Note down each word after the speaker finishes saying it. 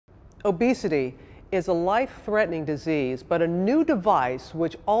Obesity is a life-threatening disease, but a new device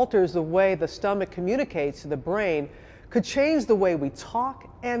which alters the way the stomach communicates to the brain could change the way we talk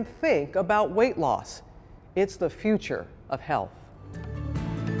and think about weight loss. It's the future of health.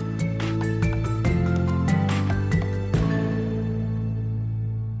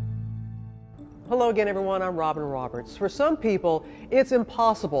 Hello again, everyone. I'm Robin Roberts. For some people, it's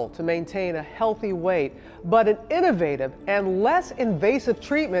impossible to maintain a healthy weight, but an innovative and less invasive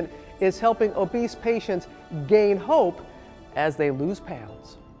treatment is helping obese patients gain hope as they lose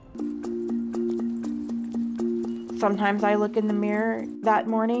pounds. Sometimes I look in the mirror that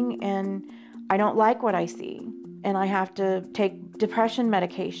morning and I don't like what I see, and I have to take depression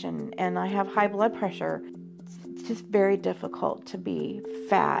medication, and I have high blood pressure. It's just very difficult to be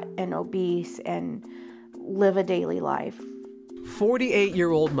fat and obese and live a daily life.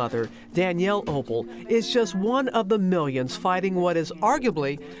 48-year-old mother Danielle Opel is just one of the millions fighting what is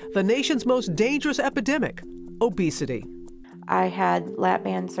arguably the nation's most dangerous epidemic, obesity. I had lap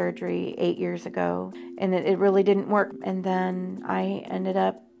band surgery 8 years ago, and it really didn't work. And then I ended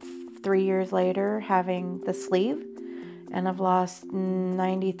up 3 years later having the sleeve, and I've lost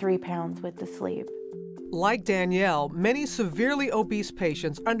 93 pounds with the sleeve. Like Danielle, many severely obese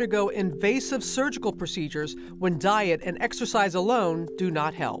patients undergo invasive surgical procedures when diet and exercise alone do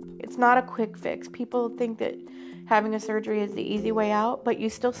not help. It's not a quick fix. People think that having a surgery is the easy way out, but you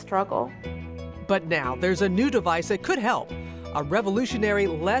still struggle. But now there's a new device that could help. A revolutionary,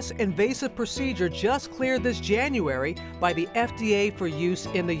 less invasive procedure just cleared this January by the FDA for use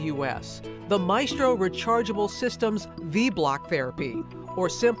in the U.S. The Maestro Rechargeable Systems V-Block therapy, or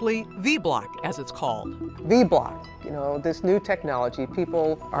simply V-Block as it's called. V-Block, this new technology,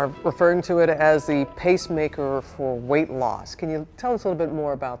 people are referring to it as the pacemaker for weight loss. Can you tell us a little bit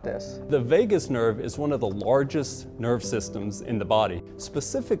more about this? The vagus nerve is one of the largest nerve systems in the body,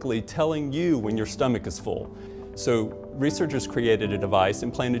 specifically telling you when your stomach is full. So researchers created a device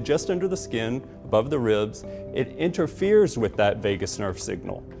implanted just under the skin, above the ribs. It interferes with that vagus nerve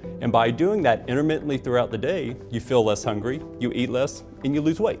signal. And by doing that intermittently throughout the day, you feel less hungry, you eat less, and you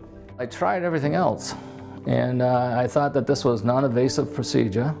lose weight. I tried everything else, and I thought that this was non-invasive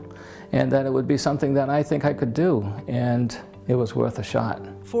procedure and that it would be something that I think I could do, and it was worth a shot.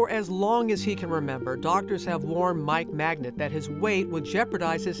 For as long as he can remember, doctors have warned Mike Magnet that his weight would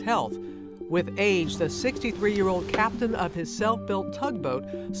jeopardize his health. With age, the 63-year-old captain of his self-built tugboat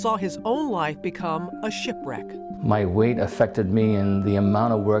saw his own life become a shipwreck. My weight affected me in the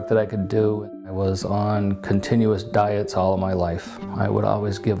amount of work that I could do. I was on continuous diets all of my life. I would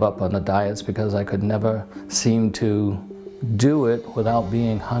always give up on the diets because I could never seem to do it without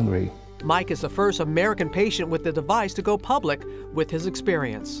being hungry. Mike is the first American patient with the device to go public with his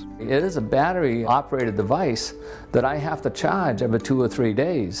experience. It is a battery-operated device that I have to charge every 2 or 3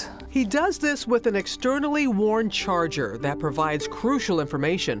 days. He does this with an externally worn charger that provides crucial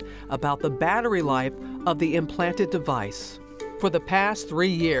information about the battery life of the implanted device. For the past 3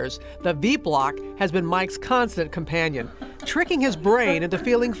 years, the V-Block has been Mike's constant companion, tricking his brain into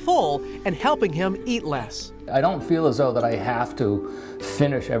feeling full and helping him eat less. I don't feel as though that I have to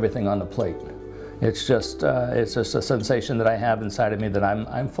finish everything on the plate. It's just a sensation that I have inside of me that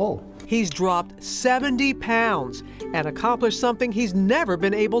I'm full. He's dropped 70 pounds and accomplished something he's never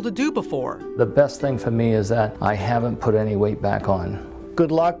been able to do before. The best thing for me is that I haven't put any weight back on.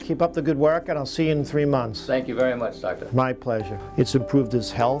 Good luck, keep up the good work, and I'll see you in 3 months. Thank you very much, Doctor. My pleasure. It's improved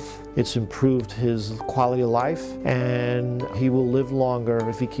his health, it's improved his quality of life, and he will live longer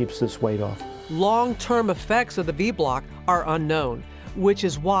if he keeps this weight off. Long-term effects of the V-Block are unknown, which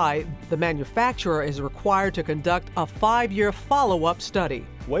is why the manufacturer is required to conduct a 5-year follow-up study.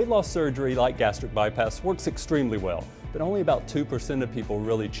 Weight loss surgery, like gastric bypass, works extremely well, but only about 2% of people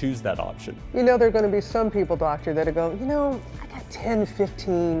really choose that option. There are going to be some people, doctor, that are going, I got 10,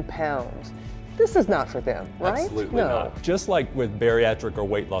 15 pounds. This is not for them, right? Absolutely not. Just like with bariatric or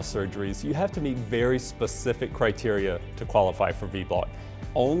weight loss surgeries, you have to meet very specific criteria to qualify for V-Block.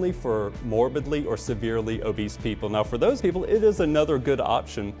 Only for morbidly or severely obese people. Now, for those people, it is another good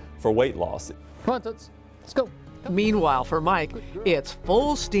option for weight loss. Come on, Toots. Let's go. Meanwhile, for Mike, it's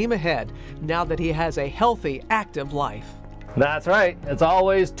full steam ahead now that he has a healthy, active life. That's right. It's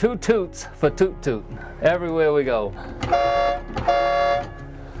always 2 toots for Toot Toot everywhere we go.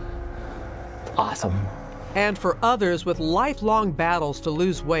 Awesome. And for others with lifelong battles to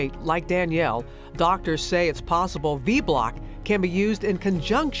lose weight, like Danielle, doctors say it's possible V-Block can be used in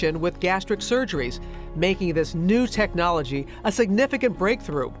conjunction with gastric surgeries, making this new technology a significant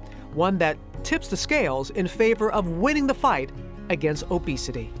breakthrough, one that tips the scales in favor of winning the fight against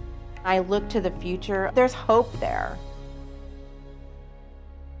obesity. I look to the future. There's hope there.